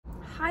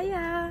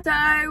Hiya. So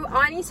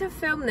I need to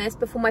film this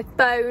before my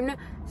phone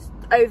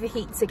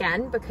overheats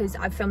again, because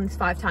I've filmed this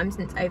 5 times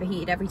and it's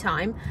overheated every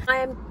time. I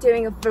am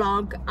doing a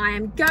vlog. I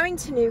am going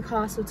to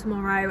Newcastle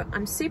tomorrow.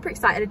 I'm super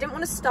excited. I didn't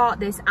want to start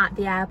this at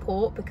the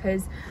airport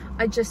because it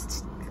would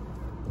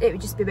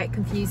just be a bit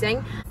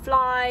confusing.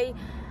 Fly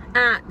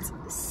at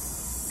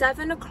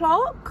 7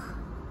 o'clock,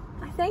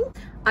 I think.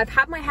 I've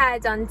had my hair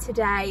done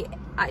today.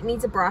 It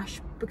needs a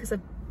brush because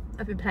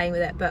I've been playing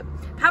with it, but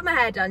I've had my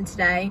hair done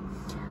today.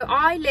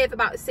 I live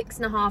about a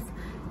 6.5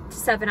 to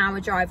 7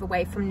 hour drive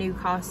away from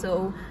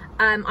Newcastle.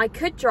 I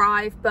could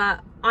drive,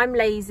 but I'm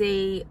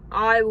lazy.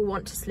 I will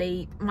want to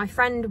sleep. My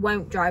friend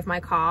won't drive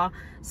my car,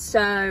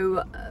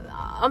 so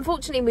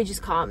unfortunately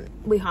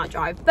we can't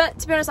drive. But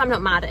to be honest, I'm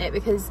not mad at it,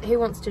 because who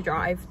wants to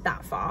drive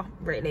that far,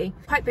 really?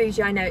 Quite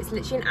bougie, I know. It's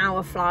literally an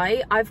hour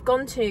flight. I've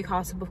gone to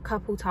Newcastle a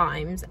couple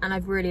times and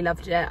I've really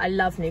loved it. I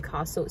love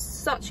Newcastle. It's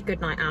such a good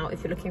night out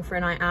if you're looking for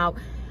a night out.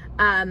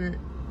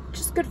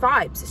 Just good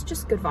vibes. It's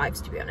just good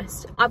vibes, to be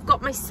honest. I've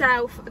got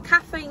myself a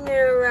Cafe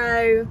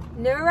Nero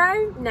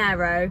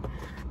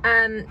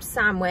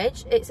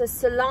sandwich. It's a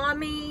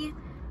salami,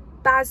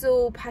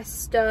 basil,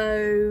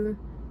 pesto,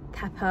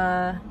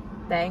 pepper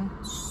thing.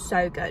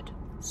 So good.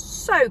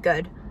 So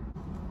good.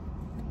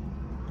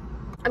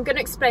 I'm going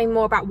to explain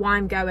more about why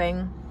I'm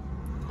going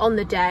on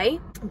the day.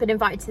 I've been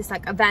invited to this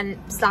like event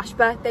 /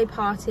 birthday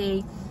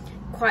party.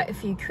 Quite a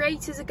few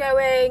creators are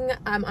going.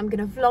 I'm going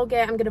to vlog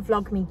it. I'm going to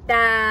vlog me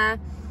there.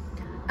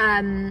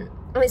 And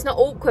it's not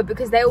awkward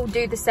because they all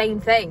do the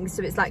same thing,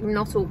 so it's like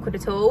not awkward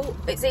at all.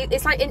 It's like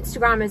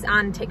Instagrammers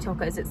and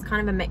TikTokers. It's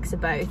kind of a mix of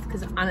both,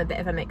 because I'm a bit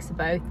of a mix of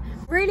both.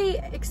 Really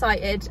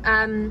excited.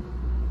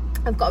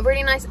 I've got a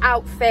really nice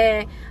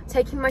outfit. I'm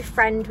taking my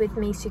friend with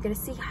me, so you're going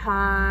to see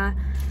her.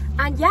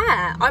 And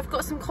yeah, I've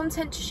got some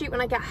content to shoot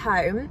when I get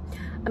home.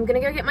 I'm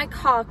going to go get my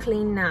car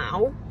clean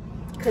now,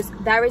 because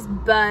there is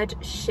bird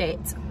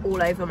shit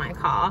all over my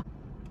car.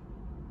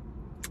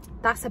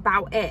 That's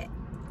about it,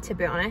 to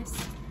be honest.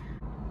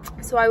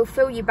 So I will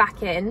fill you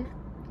back in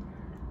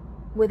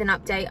with an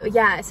update.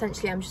 Yeah,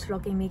 essentially I'm just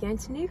vlogging me going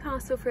to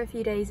Newcastle for a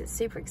few days. It's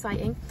super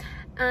exciting.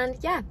 And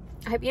yeah,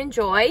 I hope you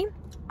enjoy.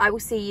 I will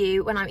see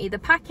you when I'm either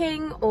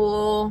packing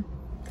or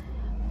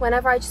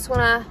whenever I just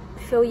want to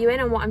fill you in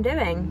on what I'm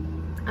doing.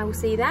 I will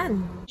see you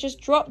then.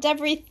 Just dropped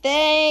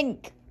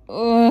everything.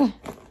 Ugh,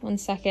 1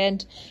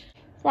 second.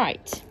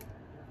 Right,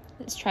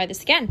 let's try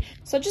this again.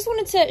 So I just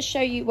wanted to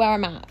show you where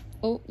I'm at.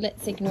 Oh,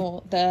 let's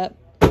ignore the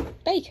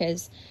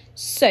bakers.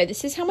 So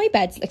this is how my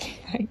bed's looking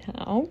right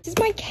now. This is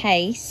my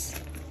case,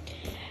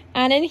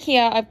 and in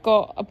here I've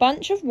got a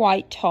bunch of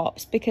white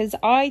tops, because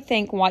I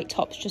think white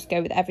tops just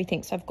go with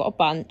everything. So I've got a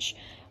bunch.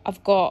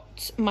 I've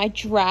got my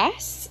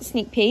dress,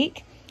 sneak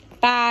peek,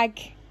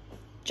 bag,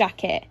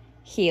 jacket,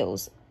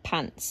 heels,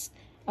 pants.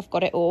 I've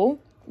got it all.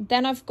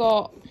 Then I've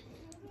got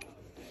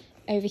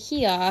over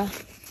here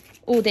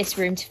all this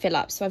room to fill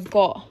up. So I've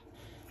got,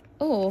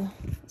 oh,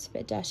 it's a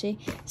bit dirty.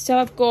 So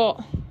I've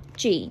got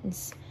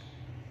jeans.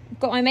 I've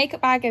got my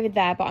makeup bag over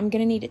there, but I'm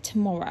going to need it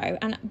tomorrow.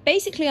 And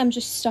basically I'm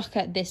just stuck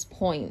at this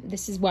point.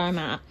 This is where I'm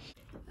at.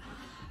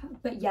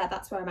 But yeah,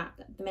 that's where I'm at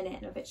the minute,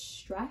 and I'm a bit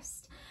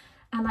stressed.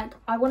 And like,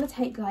 I want to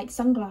take like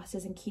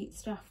sunglasses and cute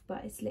stuff,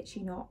 but it's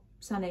literally not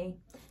sunny.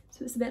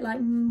 So it's a bit like,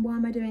 why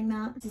am I doing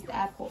that? This is the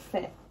airport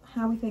fit.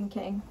 How are we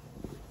thinking?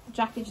 The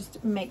jacket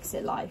just makes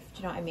it life.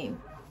 Do you know what I mean?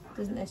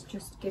 Doesn't this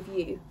just give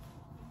you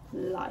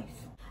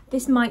life?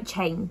 This might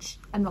change.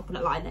 I'm not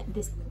gonna lie.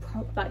 This,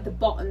 like, the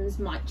bottoms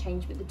might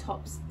change, but the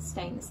tops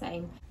staying the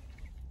same.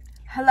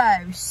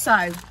 Hello.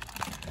 So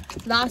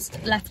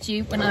last left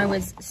you when I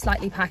was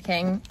slightly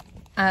packing.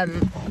 I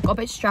got a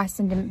bit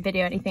stressed and didn't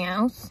video anything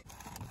else.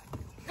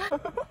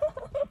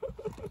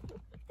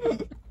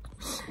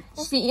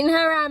 She's eating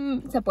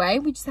her Subway.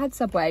 We just had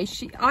Subway.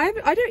 I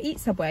don't eat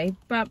Subway,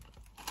 but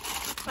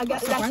I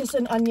get lettuce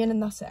and onion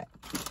and that's it.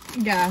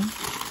 Yeah.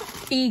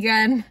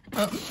 Vegan.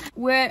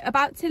 We're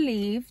about to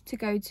leave to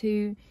go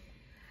to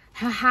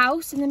her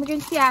house, and then we're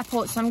going to the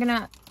airport. So I'm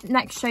gonna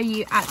next show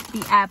you at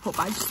the airport,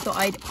 but I just thought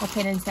I'd pop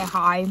in and say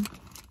hi.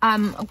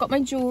 I've got my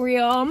jewellery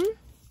on.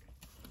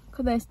 Look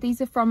at this.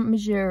 These are from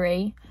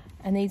Missouri,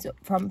 and these are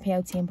from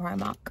PLT and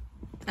Primark.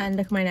 And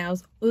look at my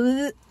nails.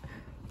 Ugh.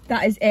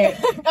 That is it.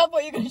 I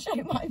thought you were going to show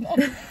mine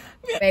then.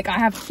 Big. I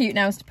have cute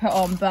nails to put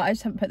on, but I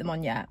just haven't put them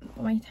on yet.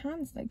 My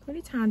tan's like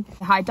really tan.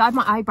 I dyed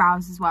my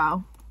eyebrows as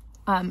well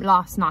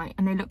last night,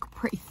 and they look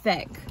pretty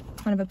thick.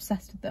 Kind of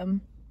obsessed with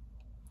them.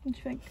 What do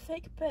you think?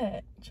 Thick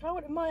bit. Try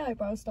one of my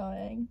eyebrows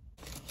dyeing.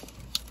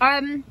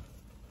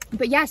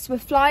 But yes, we're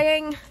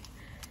flying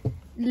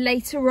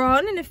later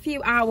on in a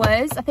few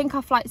hours. I think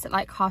our flight's at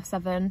like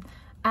 7:30,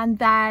 and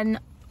then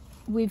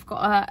we've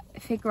got to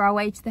figure our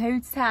way to the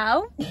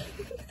hotel.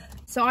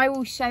 So I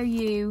will show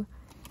you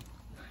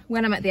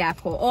when I'm at the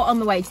airport or on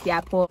the way to the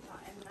airport.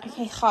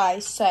 Okay, hi.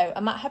 So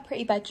I'm at her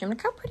pretty bedroom.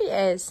 Look how pretty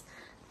it is.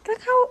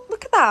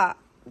 Look at that.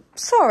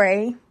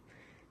 Sorry.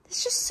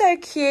 It's just so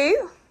cute.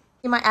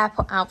 My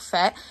airport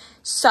outfit.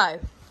 So, I'll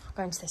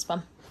go into this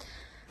one.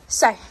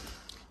 So,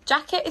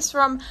 jacket is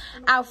from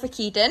Alfred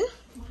Keedon.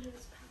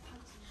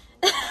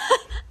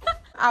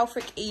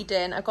 Alfric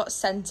Eden. I got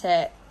sent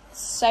it.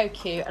 So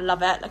cute. I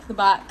love it. Look at the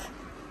back.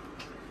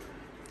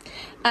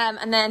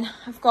 And then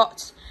I've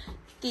got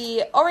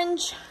the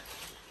orange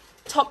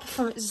top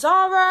from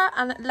Zara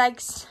and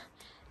leggings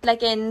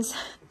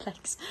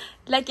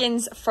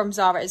from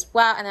Zara as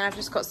well. And then I've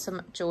just got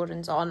some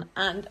Jordans on,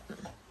 and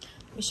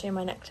let me show you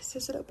my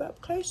necklaces a little bit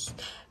up close.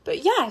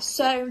 But yeah,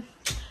 so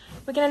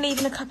we're gonna leave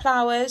in a couple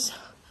hours,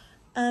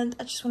 and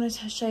I just wanted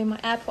to show you my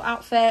airport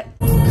outfit.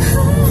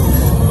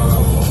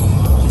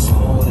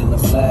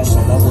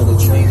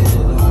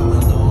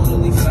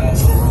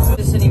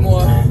 This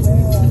anymore. I'm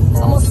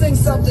gonna sing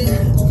something.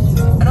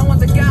 I don't want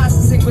the guys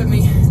to sing with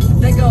me.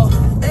 They go.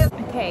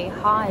 Okay,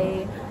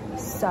 hi.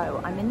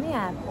 So I'm in the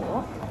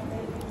airport.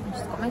 I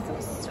just got myself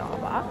a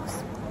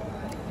Starbucks.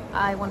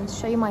 I wanted to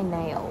show you my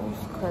nails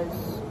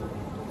because,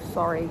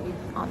 sorry,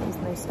 aren't these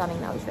the most stunning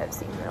nails you've ever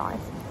seen in your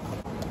life?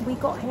 We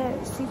got here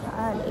super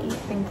early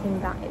thinking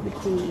that it would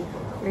be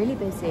really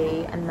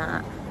busy and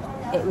that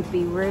it would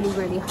be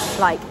really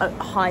like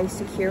high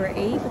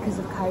security because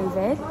of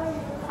COVID.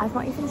 I've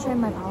not even shown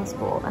my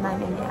passport and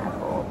I'm in the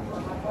airport.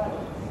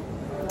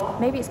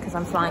 Maybe it's because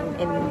I'm flying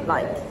in,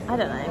 like, I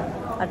don't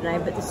know,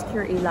 but the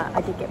security, like,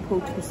 I did get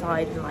pulled to the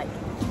side, and like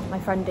my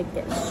friend did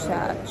get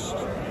searched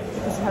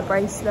because of her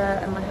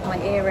bracelet and my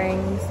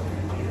earrings.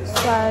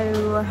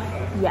 So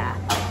yeah,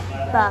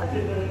 but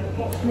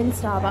I'm in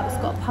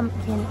Starbucks, got a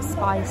pumpkin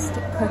spiced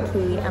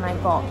cookie, and I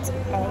got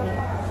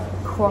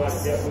a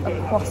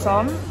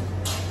croissant.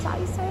 Is that how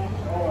you say it?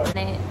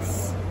 And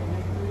it's,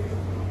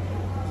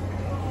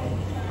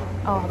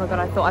 oh my god,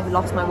 I thought I'd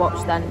lost my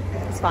watch then.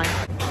 It's fine. I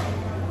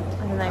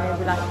don't know,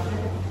 maybe like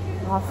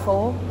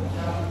 4:30,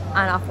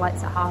 and our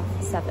flight's at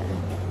 7:30.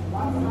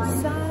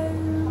 So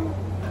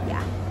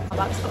yeah, I've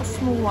got a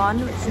small one,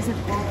 which isn't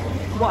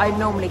what I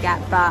normally get,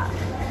 but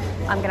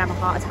I'm gonna have a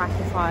heart attack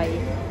if I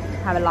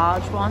have a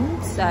large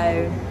one.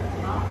 So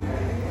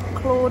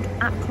Claude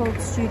at Claude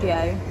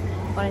Studio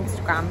on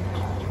Instagram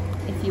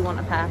if you want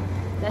a pair.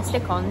 They're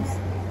stick-ons,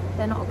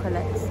 they're not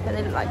acrylics, but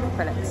they look like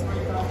acrylics.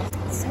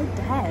 It's so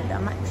dead.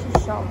 I'm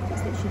actually shocked.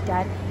 It's literally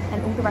dead,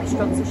 and all the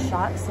restaurants are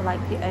shut, so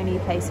like the only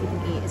place we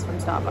can eat is from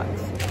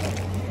Starbucks.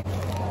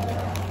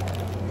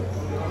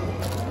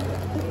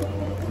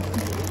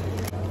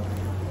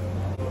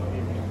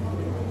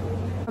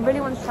 I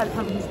really wanted to try the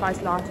pumpkin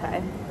spice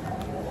latte,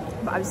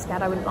 but I was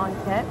scared I wouldn't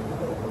like it.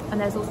 And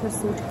there's also a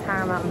salted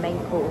caramel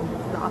maple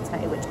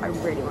latte, which I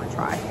really want to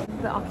try.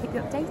 But I'll keep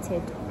you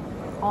updated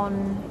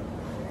on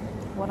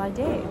what I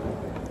do.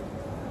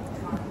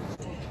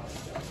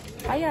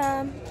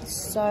 Hiya.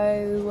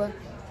 So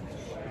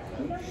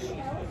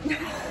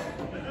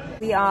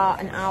we are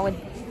an hour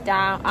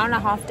down, hour and a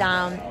half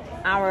down,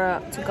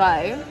 hour to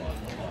go.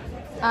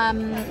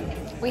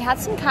 We had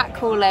some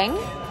catcalling.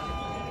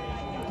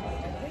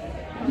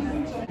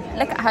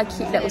 Look at her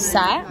cute little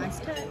set.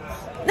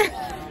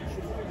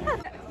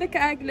 Look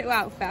at her little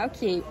outfit, how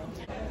cute.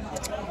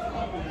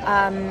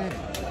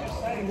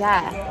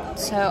 Yeah,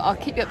 so I'll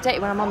keep you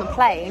updated when I'm on the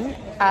plane.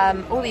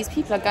 All these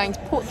people are going to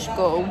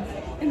Portugal.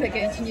 And they're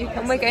going to Newcastle.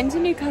 And we're going to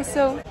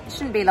Newcastle. It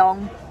shouldn't be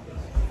long,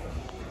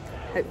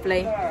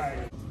 hopefully.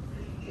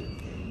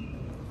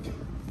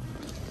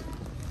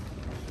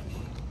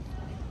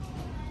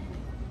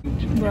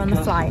 We're on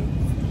the flight.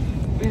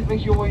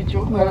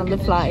 We're on the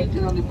flight.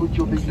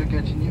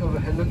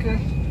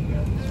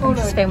 I'm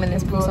just filming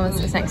this because someone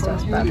sits next to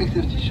us, but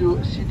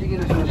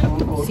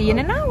see you in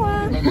an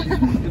hour.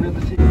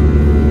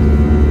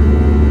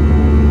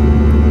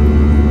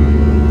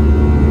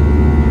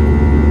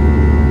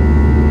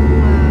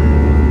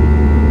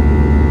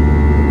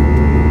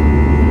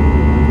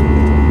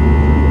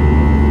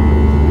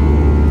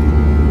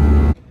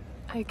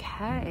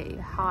 Okay,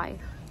 hi.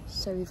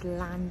 So we've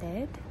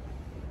landed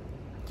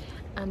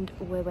and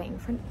we're waiting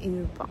for an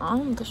Uber.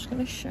 I'm just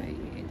gonna show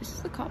you. This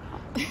is the car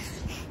park.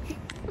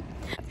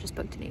 I've just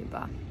booked an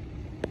Uber.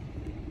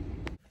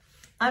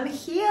 I'm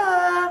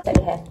here.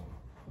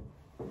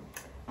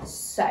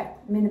 So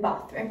I'm in the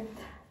bathroom.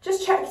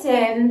 Just checked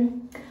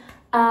in.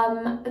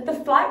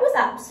 The flight was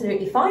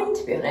absolutely fine,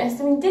 to be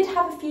honest. I mean, did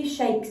have a few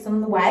shakes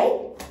on the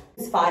way.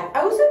 It's fine.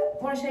 I also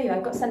want to show you, I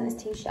got sent this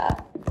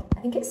t-shirt. I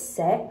think it's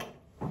sick.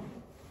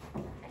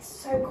 It's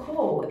so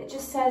cool. It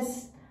just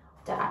says,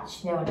 I don't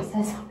actually know what it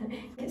says on it.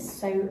 It's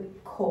so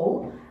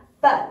cool.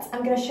 But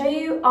I'm going to show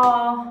you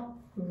our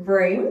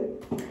room.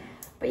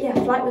 But yeah,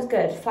 flight was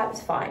good. Flight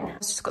was fine. I've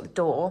just got the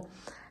door.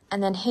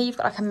 And then here you've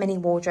got like a mini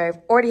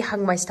wardrobe. Already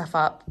hung my stuff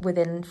up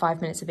within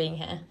 5 minutes of being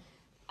here.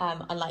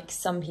 Unlike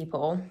some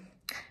people.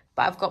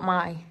 But I've got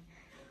my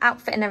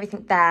outfit and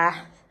everything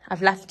there.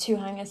 I've left 2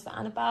 hangers for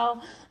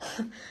Annabelle.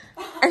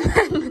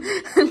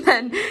 and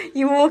then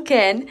you walk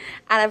in and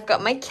I've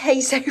got my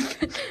case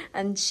open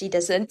and she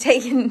doesn't.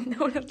 Taking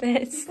all of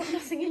this. You've got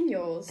nothing in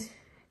yours?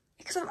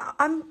 Because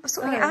I'm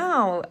sorting it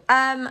out.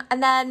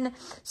 And then,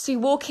 so you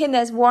walk in,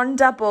 there's 1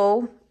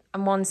 double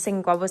and 1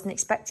 single. I wasn't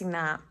expecting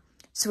that.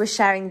 So we're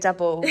sharing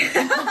double.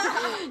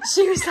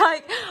 She was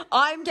like,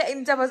 I'm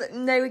getting double. I was like,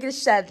 no, we're going to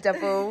share the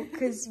double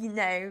because you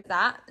know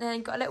that. And then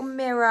you've got a little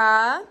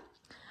mirror.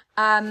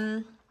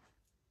 The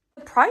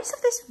price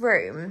of this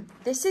room,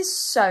 this is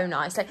so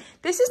nice. Like,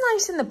 this is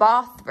nice in the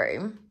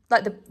bathroom,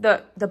 like the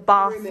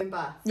bath. Room and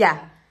bath.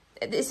 Yeah.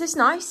 This is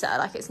nicer.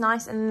 Like, it's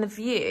nice, and the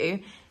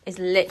view is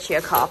literally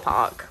a car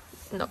park.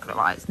 I'm not gonna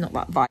lie, it's not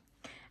that vibe.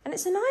 And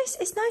it's nice,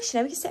 you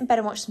know, we can sit in bed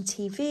and watch some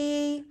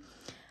TV.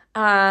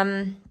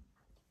 And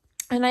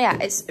yeah,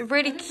 it's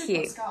really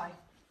cute.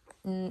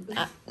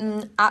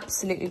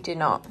 Absolutely do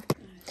not.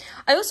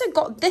 I also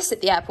got this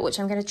at the airport, which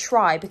I'm going to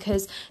try,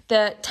 because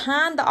the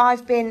tan that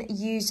I've been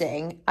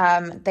using,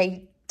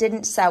 they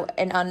didn't sell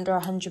in under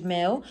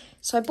 100ml.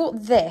 So I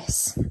bought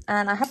this,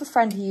 and I have a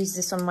friend who uses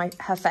this on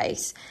her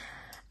face,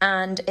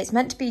 and it's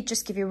meant to be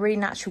just give you a really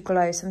natural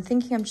glow. So I'm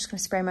thinking I'm just going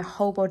to spray my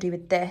whole body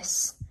with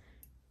this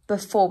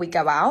before we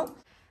go out.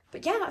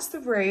 But yeah, that's the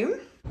room.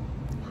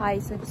 Hi,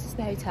 so this is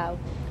the hotel.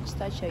 Just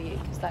thought I'd show you,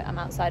 because like I'm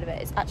outside of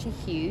it. It's actually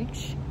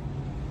huge,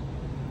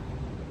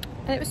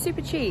 and it was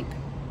super cheap.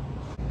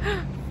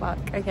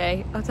 Fuck,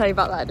 okay, I'll tell you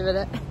about that in a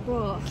minute.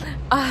 What?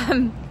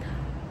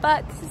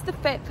 But this is the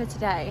fit for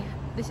today.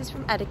 This is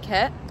from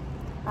Etiquette.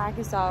 Bag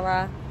is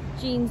Zara,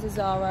 jeans are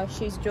Zara,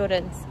 shoes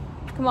Jordans.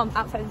 Come on,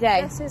 outfit of the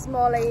day. This is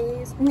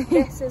Molly's,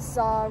 this is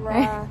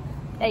Zara,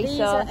 these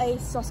are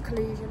ASOS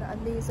Collusion,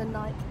 and these are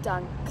Nike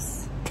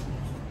Dunks.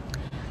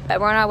 But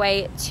we're on our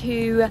way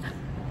to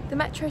the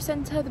Metro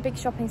Centre, the big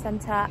shopping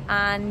centre,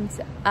 and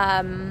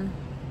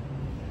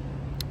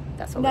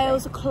that's what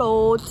nails are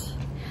Claude.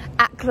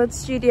 At Claude's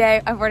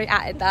studio. I've already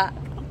added that.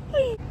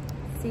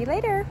 See you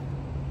later.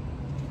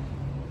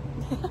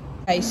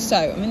 Okay, so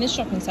I'm in this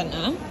shopping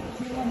centre.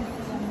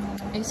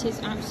 This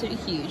is absolutely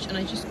huge, and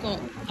I just got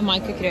a my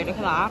cookie dough. Look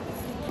at that.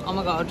 Oh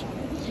my god,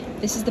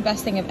 this is the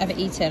best thing I've ever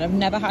eaten. I've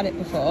never had it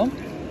before.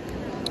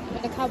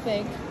 Look how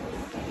big.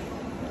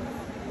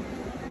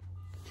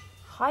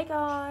 Hi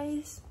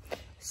guys.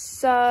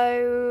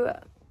 So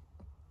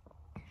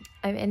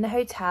I'm in the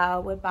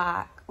hotel. We're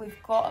back.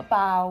 We've got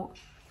about,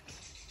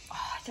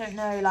 I don't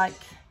know, like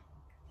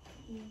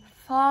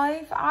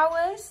 5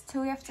 hours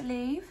till we have to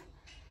leave.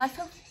 I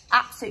feel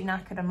absolutely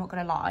knackered, I'm not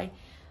gonna lie.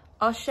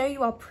 I'll show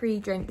you our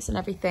pre-drinks and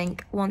everything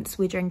once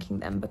we're drinking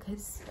them,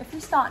 because if we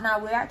start now,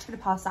 we're actually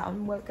gonna pass out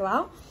and won't go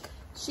out.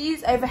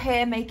 She's over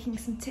here making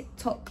some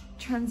TikTok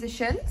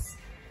transitions.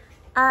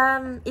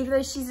 Even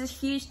though she's a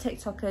huge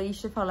TikToker, you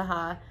should follow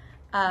her.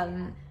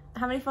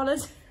 How many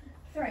followers?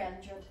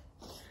 300.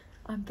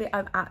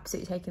 I'm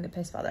absolutely taking the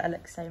piss about that. I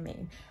look so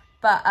mean.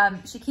 But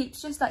she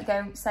keeps just like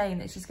saying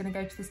that she's going to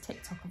go to this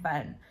TikTok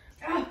event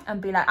and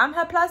be like, I'm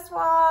her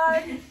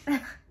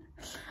 +1.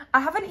 I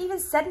haven't even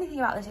said anything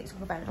about the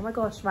TikTok event. Oh my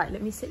gosh, right,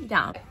 let me sit you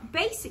down.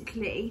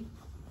 Basically,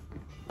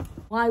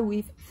 why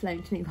we've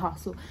flown to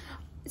Newcastle.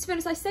 To be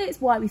honest, I say it's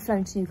why we've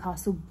flown to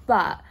Newcastle,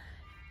 but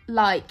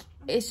like,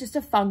 it's just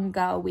a fun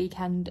girl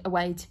weekend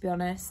away, to be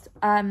honest.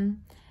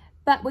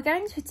 But we're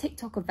going to a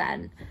TikTok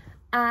event,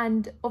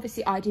 and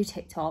obviously I do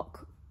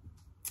TikTok.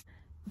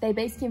 They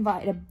basically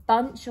invited a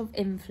bunch of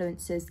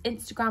influencers,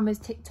 Instagrammers,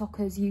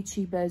 TikTokers,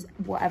 YouTubers,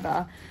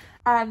 whatever.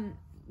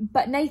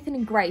 But Nathan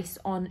and Grace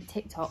on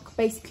TikTok,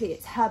 basically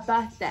it's her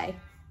birthday,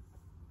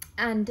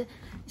 and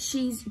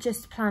she's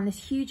just planned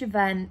this huge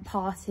event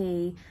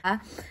party.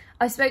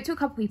 I spoke to a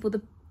couple people.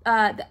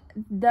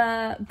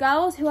 The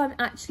girls who I'm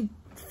actually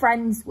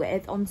friends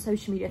with on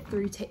social media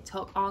through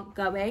TikTok aren't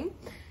going,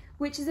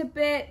 which is a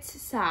bit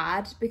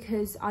sad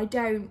because I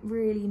don't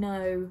really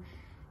know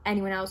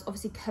anyone else.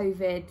 Obviously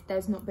COVID,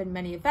 there's not been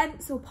many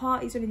events or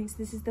parties or anything, so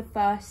this is the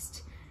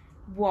first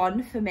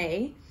one for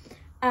me.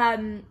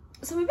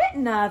 So I'm a bit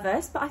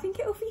nervous, but I think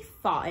it'll be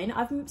fine.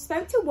 I've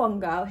spoke to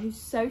one girl who's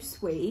so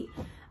sweet.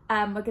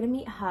 We're gonna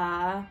meet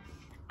her,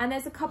 and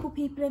there's a couple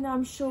people in there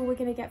I'm sure we're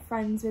gonna get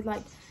friends with.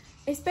 Like,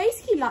 it's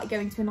basically like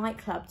going to a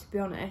nightclub, to be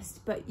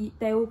honest, but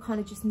they all kind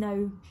of just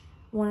know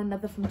one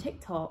another from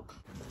TikTok.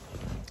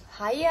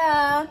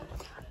 Hiya.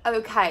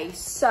 Okay,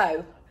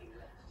 so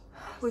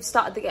we've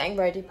started the getting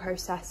ready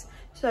process.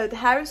 So the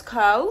hair is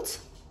curled.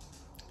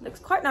 Looks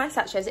quite nice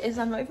actually as it is.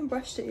 I've not even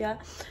brushed it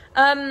yet.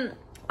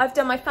 I've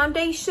done my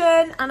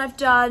foundation, and I've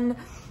done,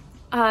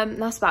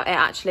 that's about it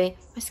actually.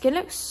 My skin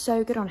looks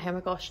so good on here, oh my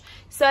gosh.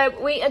 So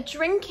we are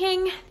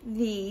drinking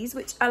these,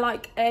 which are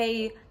like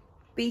a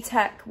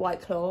B-Tech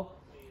White Claw,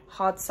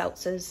 hard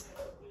seltzers.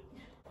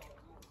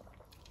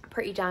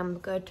 Pretty damn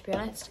good, to be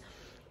honest.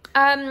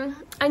 And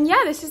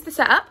yeah, this is the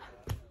setup.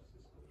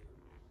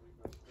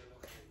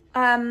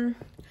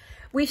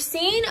 We've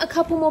seen a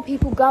couple more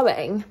people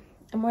going,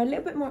 and we're a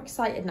little bit more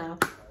excited now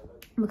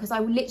because I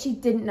literally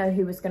didn't know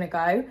who was gonna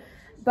go.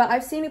 But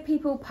I've seen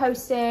people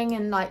posting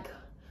and like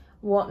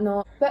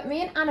whatnot. But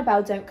me and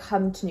Annabelle don't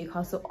come to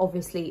Newcastle,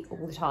 obviously,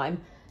 all the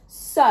time.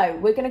 So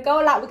we're gonna go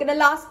all out. We're gonna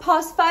last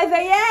past 5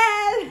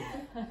 AM.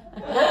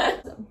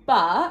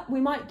 But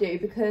we might do,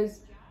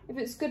 because if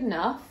it's good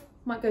enough,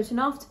 might go to an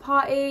after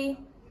party.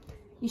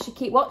 You should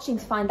keep watching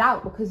to find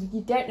out, because you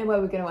don't know where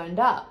we're gonna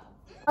end up.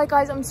 Hi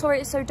guys, I'm sorry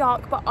it's so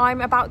dark, but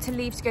I'm about to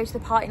leave to go to the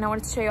party, and I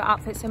wanted to show you our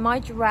outfit. So my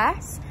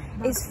dress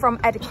is from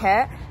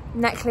Etiquette,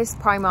 necklace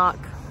Primark,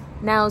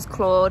 nails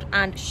Claude,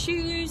 and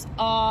shoes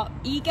are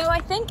Ego, I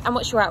think. And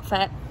what's your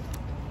outfit?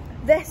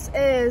 This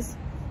is,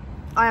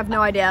 I have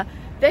no idea.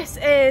 This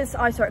is,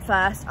 I saw it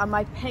first, and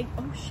my pink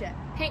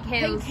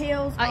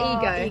heels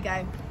are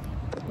ego.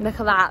 Look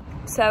at that.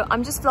 So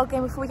I'm just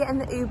vlogging before we get in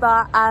the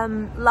Uber.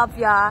 Love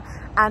ya.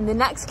 And the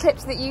next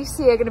clips that you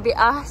see are going to be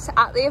us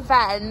at the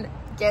event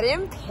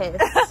getting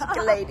pissed,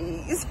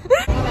 ladies.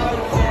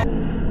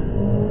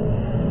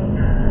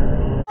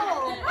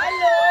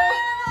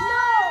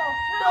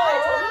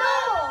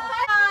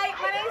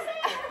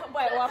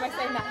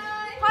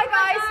 Hi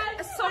guys,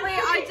 sorry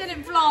I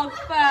didn't vlog,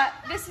 but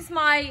this is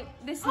my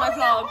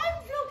vlog.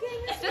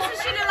 Just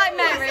as she look like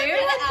Mary.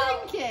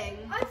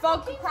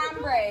 Vodka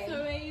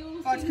cranberry.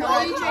 Vodka. What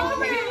are you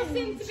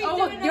drinking?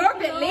 Oh, you're a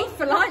bit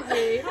lethal, aren't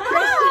you?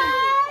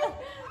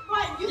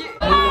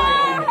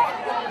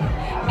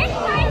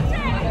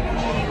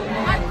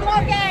 I'm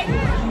vlogging.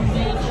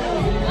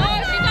 Oh,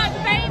 she got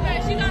famous.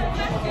 She got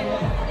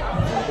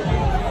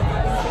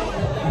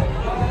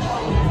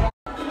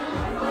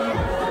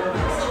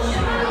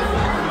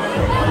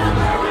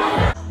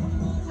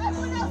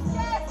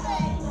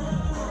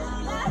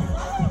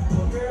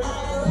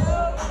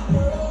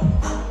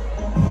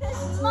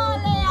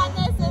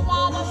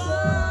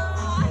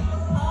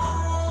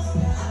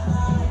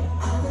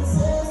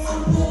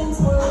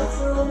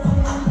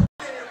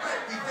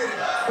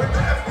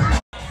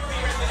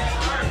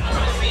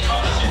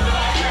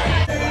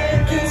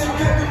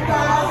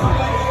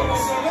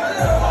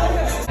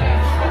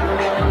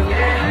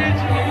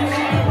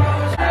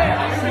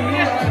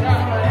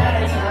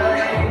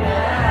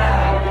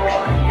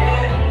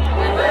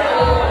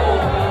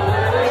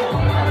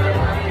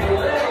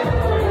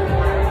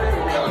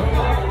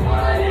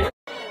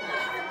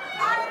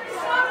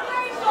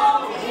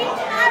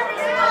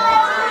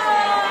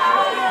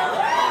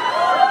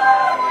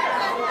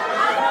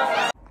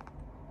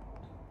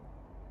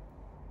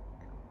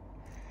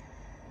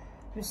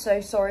I'm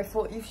so sorry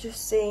for what you've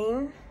just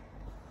seen.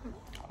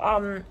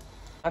 I've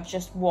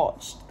just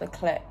watched the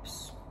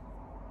clips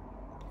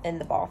in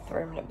the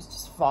bathroom and it was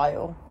just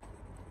vile.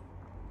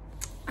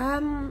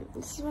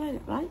 This is what I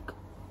look like.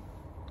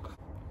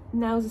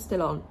 Nails are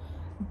still on,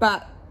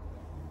 but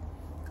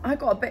I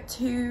got a bit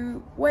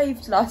too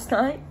waved last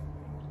night.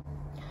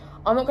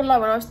 I'm not gonna lie,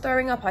 when I was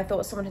throwing up, I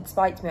thought someone had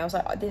spiked me. I was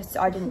like, I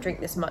didn't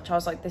drink this much. I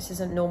was like, this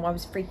isn't normal. I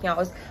was freaking out.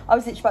 I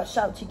was literally about to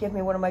shout to give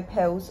me one of my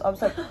pills. I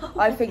was like,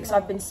 I think so,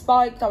 I've been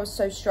spiked. I was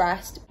so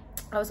stressed.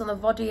 I was on the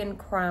vodka and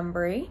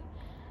cranberry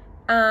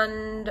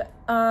and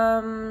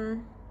a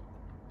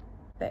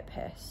bit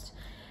pissed.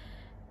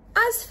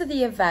 As for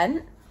the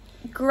event,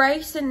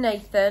 Grace and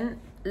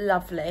Nathan,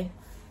 lovely.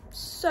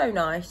 So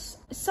nice.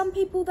 Some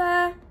people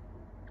there.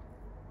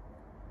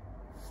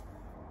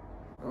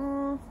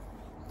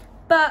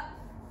 But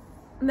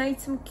made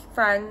some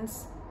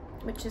friends,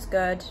 which is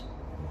good.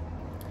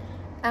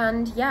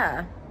 And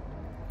yeah,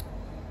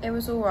 it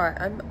was all right.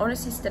 I'm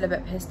honestly still a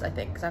bit pissed, I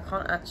think, because I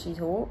can't actually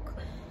talk.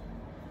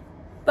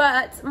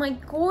 But my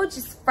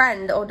gorgeous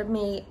friend ordered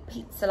me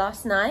pizza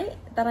last night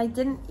that I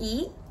didn't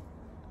eat,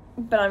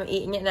 but I'm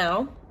eating it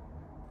now.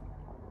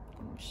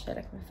 Oh shit,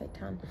 I got my fake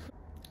tan.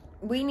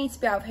 We need to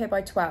be out of here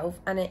by 12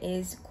 and it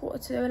is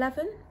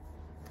 11:15.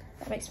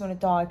 That makes me want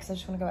to die because I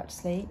just want to go back to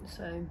sleep.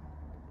 So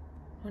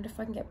I wonder if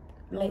I can get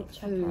late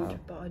food,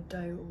 but I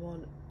don't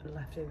want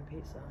leftover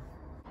pizza.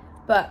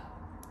 But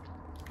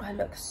I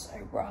look so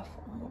rough,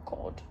 oh my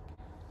god.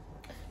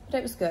 But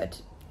it was good.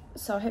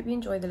 So I hope you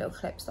enjoy the little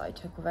clips that I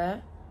took of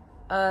it.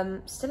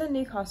 Still in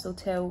Newcastle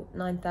till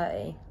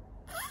 9:30.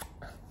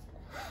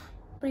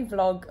 Probably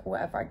vlog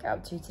whatever I get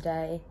up to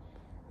today.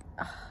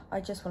 I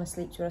just want to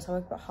sleep, to be honest. I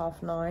woke up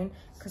at 9:30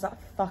 because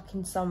that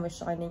fucking sun was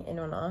shining in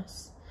on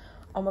us.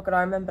 Oh my god,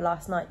 I remember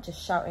last night just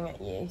shouting at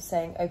you,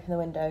 saying, open the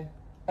window.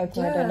 Open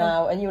the window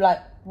now. And you were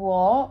like,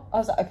 what? I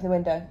was like, open the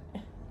window.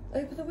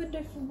 Open the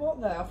window for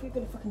what though? I thought you were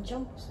going to fucking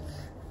jump or something.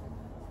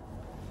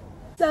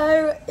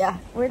 So, yeah,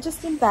 we're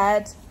just in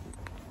bed.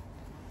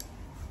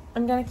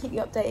 I'm going to keep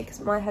you updated because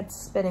my head's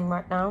spinning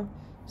right now.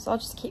 So I'll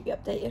just keep you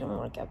updated on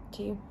what I get up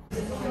to.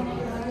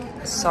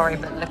 Sorry,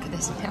 but look at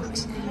this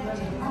build.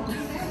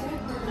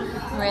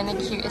 We're in the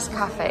cutest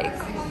cafe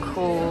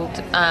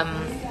called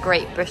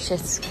Great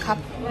British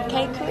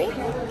Cupcakery.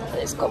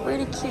 It's got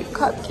really cute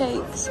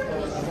cupcakes.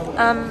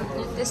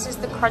 This is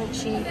the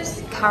crunchy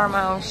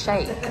caramel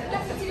shake.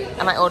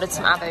 And I ordered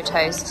some avo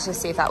toast to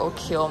see if that will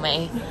cure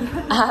me.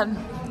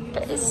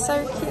 But it's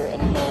so cute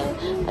in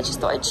here. I just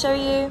thought I'd show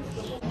you.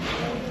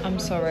 I'm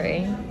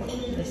sorry.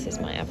 This is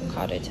my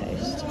avocado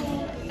toast.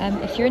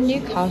 If you're in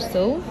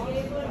Newcastle,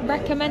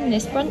 recommend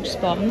this brunch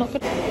spot. I'm not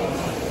gonna...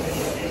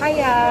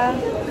 Hiya.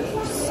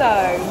 So,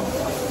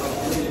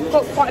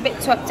 got quite a bit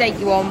to update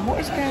you on. What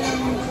is going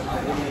on?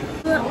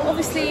 Well,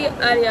 obviously,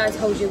 earlier I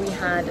told you we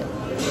had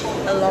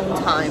a long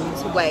time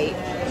to wait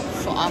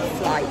for our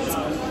flight.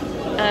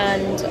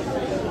 And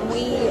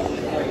we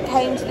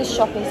came to the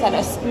shopping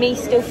centre, me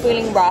still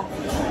feeling rough.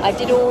 I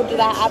did order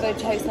that avo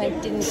toast and I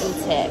didn't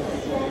eat it.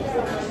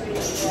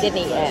 Didn't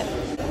eat it.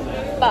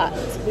 But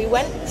we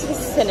went to the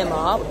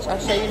cinema, which I'll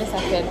show you in a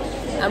second,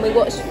 and we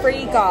watched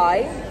Free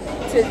Guy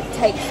to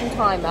take some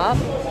time up.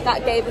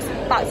 That gave us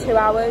about 2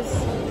 hours.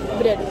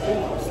 We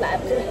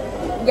slept.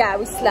 Yeah,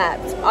 we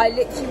slept.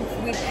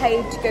 We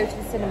paid to go to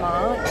the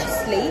cinema to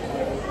sleep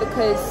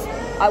because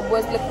I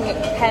was looking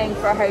at paying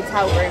for a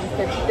hotel room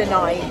for the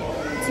night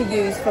to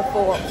use for 4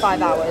 or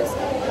 5 hours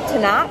to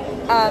nap.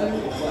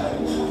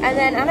 And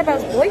then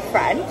Annabelle's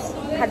boyfriend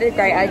had a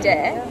great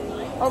idea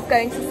of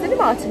going to the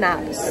cinema to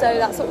nap. So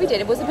that's what we did.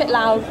 It was a bit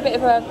loud, a bit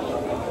of a,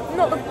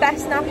 not the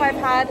best nap I've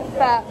had,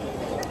 but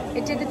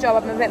it did the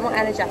job. I'm a bit more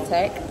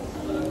energetic.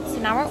 So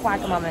now we're at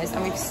Wagamama's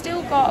and we've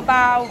still got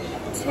about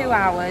 2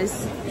 hours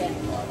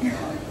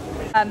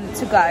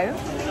to go.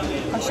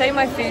 I'll show you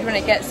my food when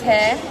it gets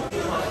here.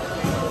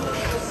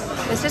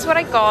 This is what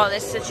I got.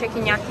 This is a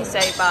chicken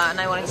yakisoba,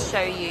 and I wanted to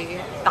show you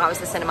that was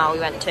the cinema we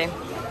went to.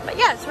 But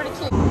yeah, it's really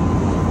cute.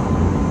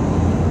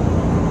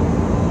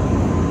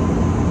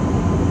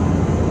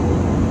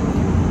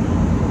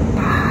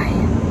 Bye,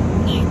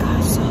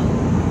 Newcastle.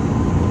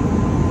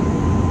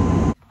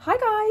 Hi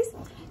guys.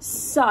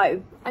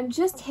 So I'm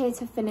just here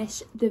to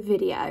finish the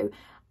video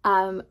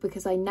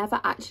because I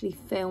never actually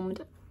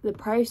filmed the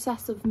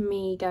process of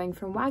me going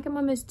from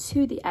Wagamama's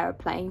to the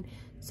aeroplane.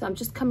 So I'm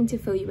just coming to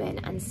fill you in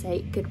and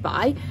say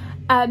goodbye.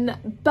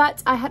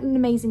 But I had an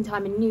amazing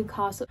time in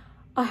Newcastle.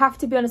 I have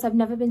to be honest, I've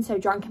never been so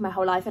drunk in my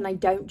whole life, and I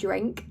don't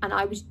drink. And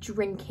I was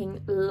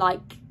drinking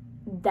like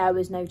there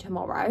was no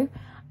tomorrow.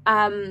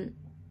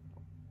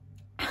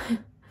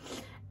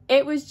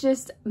 It was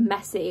just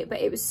messy, but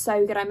it was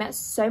so good. I met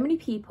so many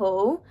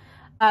people.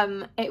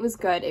 It was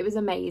good. It was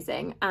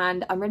amazing.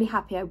 And I'm really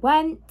happy I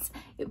went.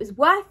 It was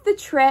worth the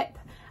trip.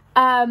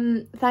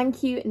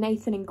 Thank you,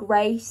 Nathan and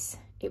Grace.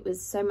 It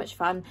was so much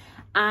fun.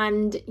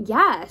 And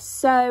yeah,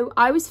 so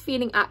I was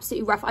feeling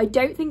absolutely rough. I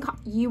don't think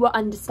you were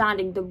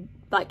understanding the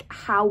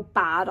how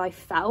bad I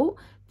felt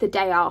the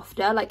day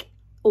after. Like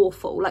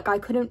awful. Like I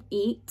couldn't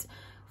eat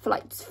for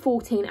like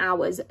 14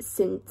 hours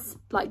since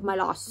like when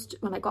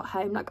I got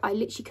home. Like I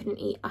literally couldn't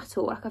eat at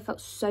all. Like I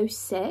felt so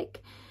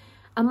sick.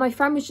 And my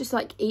friend was just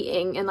like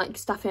eating and like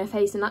stuffing her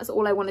face, and that's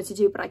all I wanted to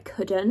do, but I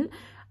couldn't.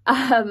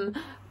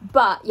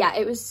 But yeah,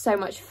 it was so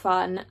much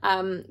fun.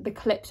 The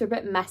clips are a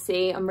bit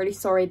messy. I'm really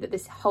sorry that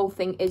this whole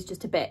thing is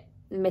just a bit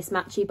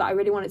mismatchy, but I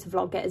really wanted to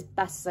vlog it as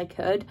best as I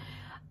could.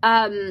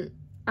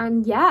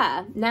 And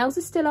yeah, nails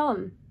are still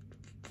on.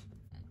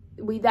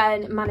 We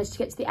then managed to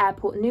get to the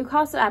airport.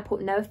 Newcastle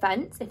airport, no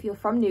offense if you're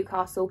from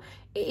Newcastle,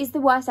 it is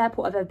the worst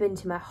airport I've ever been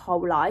to my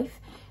whole life.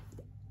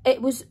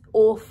 It was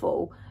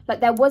awful. Like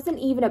there wasn't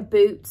even a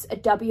Boots, a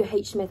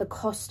WH Smith, a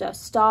Costa,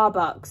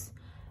 Starbucks,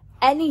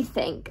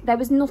 anything. There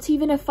was not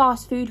even a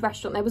fast food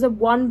restaurant. There was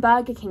one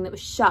Burger King that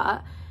was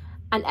shut,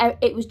 and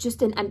it was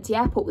just an empty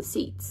airport with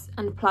seats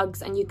and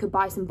plugs, and you could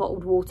buy some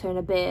bottled water and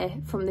a beer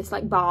from this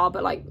like bar,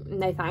 but like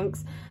no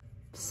thanks.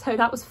 So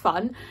that was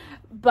fun.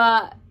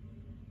 But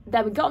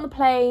then we got on the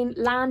plane,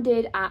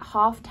 landed at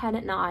 10:30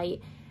 at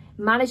night,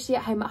 managed to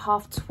get home at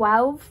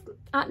 12:30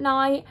 at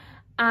night,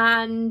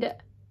 and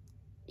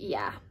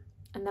yeah,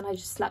 and then I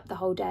just slept the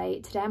whole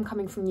day. Today I'm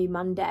coming from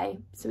Monday,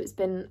 so it's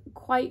been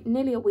quite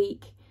nearly a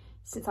week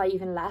since I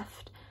even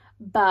left.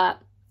 But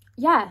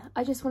yeah,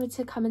 I just wanted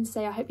to come and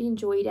say I hope you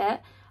enjoyed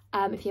it.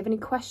 If you have any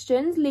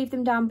questions, leave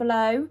them down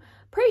below.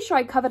 Pretty sure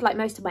I covered like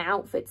most of my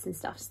outfits and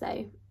stuff,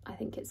 so I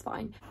think it's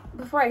fine.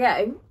 Before I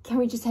go, can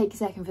we just take a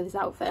second for this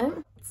outfit?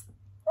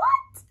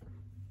 What?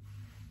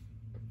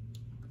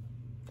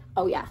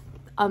 Oh yeah,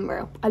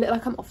 unreal. I look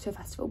like I'm off to a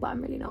festival, but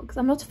I'm really not, because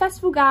I'm not a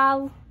festival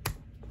gal.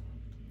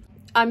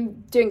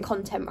 I'm doing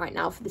content right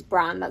now for this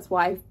brand, that's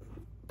why I've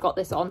got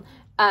this on.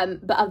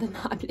 But other than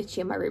that, I'm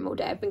literally in my room all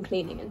day. I've been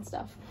cleaning and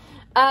stuff.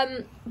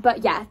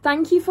 But yeah,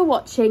 thank you for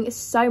watching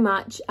so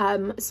much.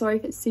 Sorry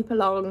if it's super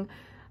long.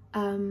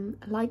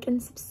 Like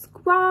and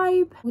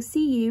subscribe. We'll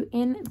see you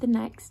in the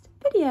next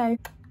video.